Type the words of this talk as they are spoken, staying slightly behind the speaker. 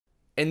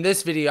In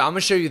this video, I'm going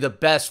to show you the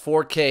best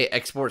 4K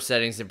export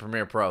settings in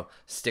Premiere Pro.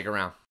 Stick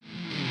around.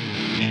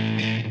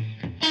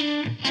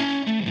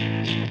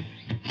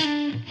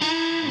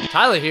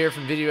 Tyler here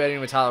from Video Editing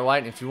with Tyler White,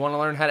 and if you want to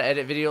learn how to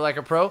edit video like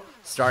a pro,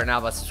 start now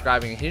by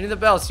subscribing and hitting the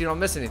bell so you don't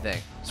miss anything.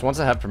 So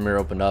once I have Premiere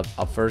opened up,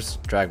 I'll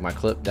first drag my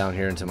clip down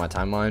here into my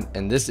timeline,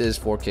 and this is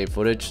 4K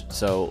footage,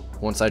 so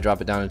once I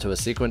drop it down into a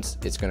sequence,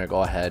 it's going to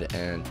go ahead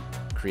and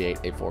create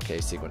a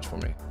 4K sequence for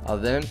me. I'll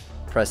then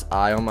press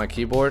I on my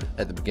keyboard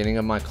at the beginning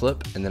of my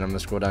clip, and then I'm going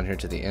to scroll down here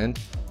to the end,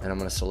 and I'm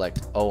going to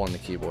select O on the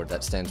keyboard.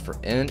 That stands for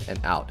in and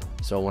out.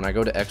 So when I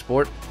go to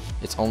export,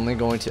 it's only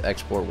going to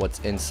export what's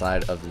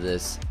inside of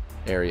this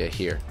area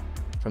here.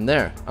 From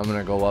there, I'm going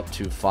to go up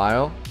to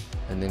File,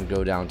 and then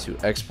go down to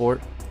Export,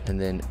 and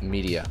then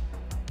Media.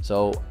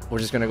 So we're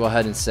just going to go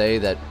ahead and say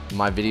that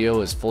my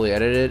video is fully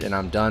edited and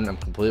I'm done. I'm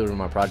completed with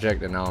my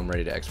project, and now I'm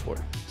ready to export.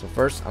 So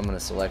first, I'm going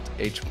to select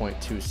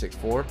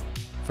H.264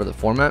 for the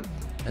format,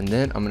 and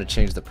then I'm going to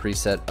change the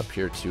preset up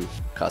here to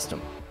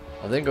Custom.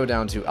 I'll then go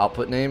down to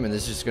Output Name, and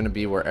this is just going to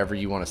be wherever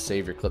you want to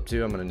save your clip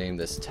to. I'm going to name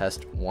this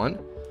Test 1,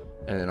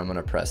 and then I'm going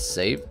to press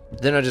Save.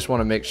 Then I just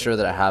want to make sure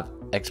that I have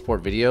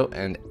Export Video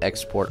and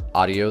Export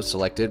Audio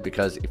selected,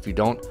 because if you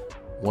don't,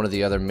 one or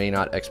the other may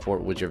not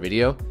export with your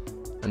video.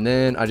 And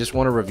then I just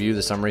want to review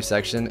the summary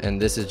section,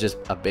 and this is just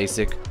a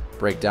basic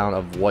breakdown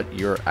of what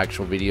your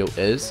actual video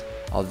is.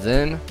 I'll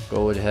then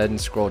go ahead and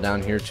scroll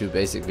down here to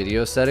Basic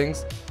Video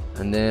Settings,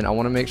 and then I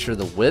want to make sure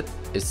the width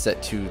is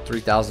set to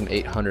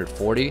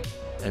 3840,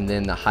 and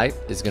then the height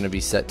is going to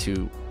be set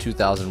to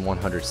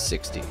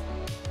 2160.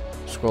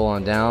 Scroll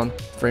on down.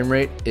 Frame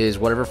rate is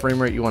whatever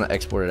frame rate you want to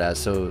export it as.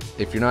 So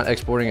if you're not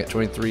exporting at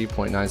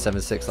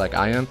 23.976 like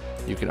I am,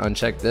 you can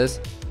uncheck this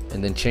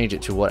and then change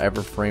it to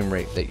whatever frame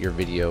rate that your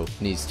video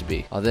needs to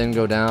be. I'll then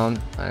go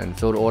down, and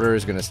field order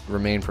is going to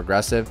remain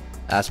progressive.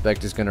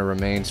 Aspect is going to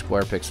remain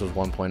square pixels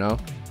 1.0,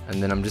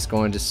 and then I'm just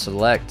going to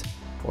select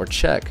or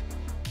check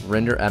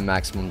render at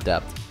maximum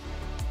depth.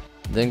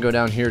 Then go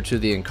down here to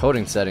the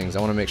encoding settings. I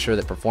want to make sure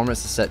that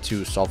performance is set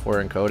to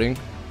software encoding.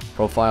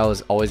 Profile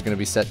is always going to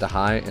be set to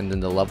high, and then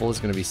the level is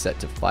going to be set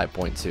to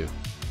 5.2.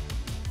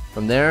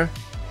 From there,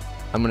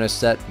 I'm going to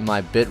set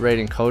my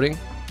bitrate encoding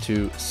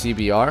to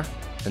CBR,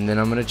 and then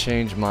I'm going to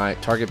change my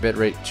target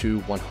bitrate to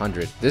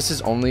 100. This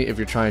is only if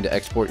you're trying to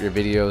export your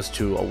videos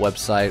to a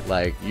website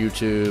like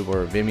YouTube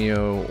or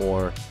Vimeo,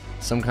 or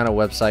some kind of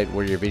website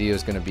where your video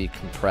is going to be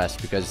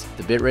compressed, because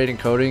the bitrate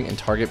encoding and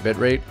target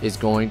bitrate is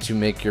going to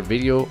make your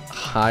video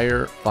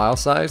higher file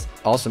size,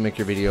 also make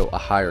your video a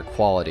higher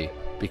quality,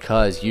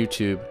 because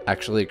YouTube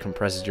actually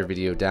compresses your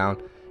video down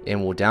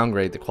and will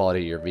downgrade the quality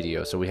of your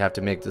video. So we have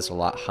to make this a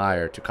lot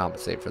higher to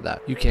compensate for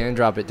that. You can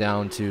drop it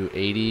down to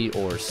 80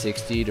 or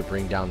 60 to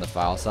bring down the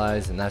file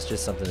size, and that's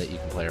just something that you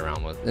can play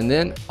around with. And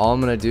then all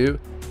I'm going to do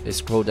is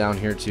scroll down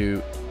here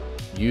to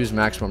use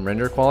maximum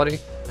render quality,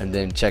 and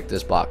then check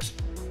this box.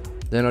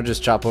 Then I'll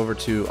just chop over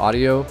to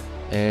audio,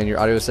 and your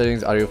audio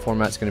settings, audio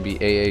format is going to be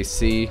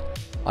AAC,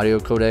 audio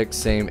codec,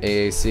 same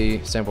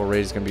AAC, sample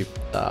rate is going to be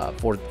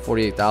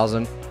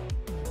 48,000.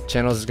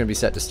 Channels is going to be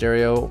set to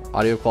stereo.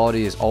 Audio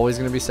quality is always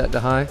going to be set to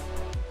high,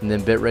 and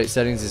then bitrate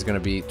settings is going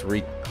to be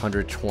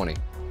 320.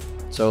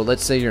 So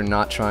let's say you're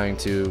not trying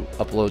to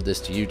upload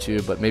this to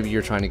YouTube, but maybe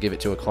you're trying to give it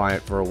to a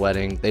client for a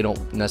wedding. They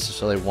don't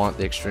necessarily want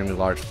the extremely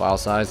large file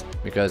size,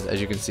 because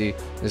as you can see,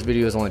 this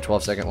video is only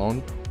 12-second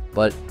long,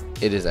 but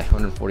it is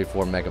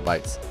 144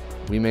 megabytes.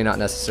 We may not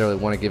necessarily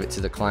want to give it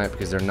to the client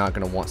because they're not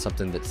going to want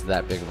something that's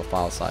that big of a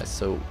file size.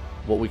 So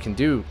what we can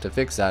do to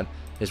fix that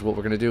is, what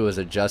we're going to do is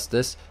adjust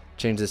this,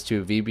 change this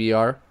to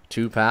VBR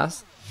 2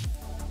 pass,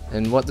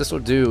 and what this will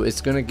do, it's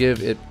going to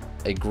give it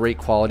a great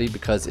quality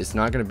because it's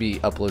not going to be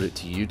uploaded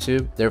to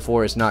YouTube,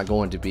 therefore it's not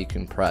going to be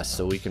compressed.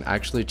 So we can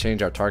actually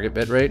change our target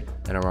bitrate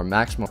and our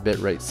maximum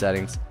bitrate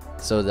settings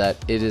so that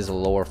it is a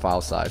lower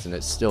file size, and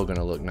it's still going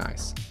to look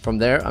nice. From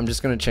there, I'm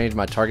just going to change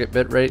my target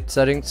bitrate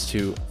settings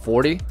to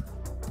 40,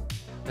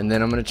 and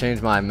then I'm going to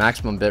change my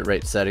maximum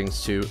bitrate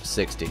settings to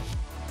 60.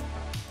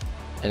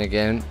 And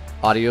again,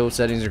 audio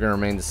settings are going to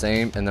remain the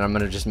same, and then I'm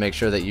going to just make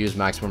sure that use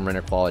maximum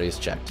render quality is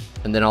checked.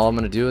 And then all I'm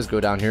going to do is go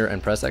down here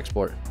and press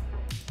export.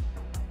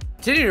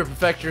 Continue to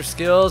perfect your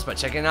skills by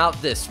checking out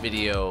this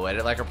video.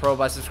 Edit like a pro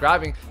by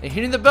subscribing and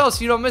hitting the bell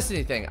so you don't miss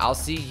anything. I'll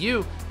see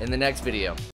you in the next video.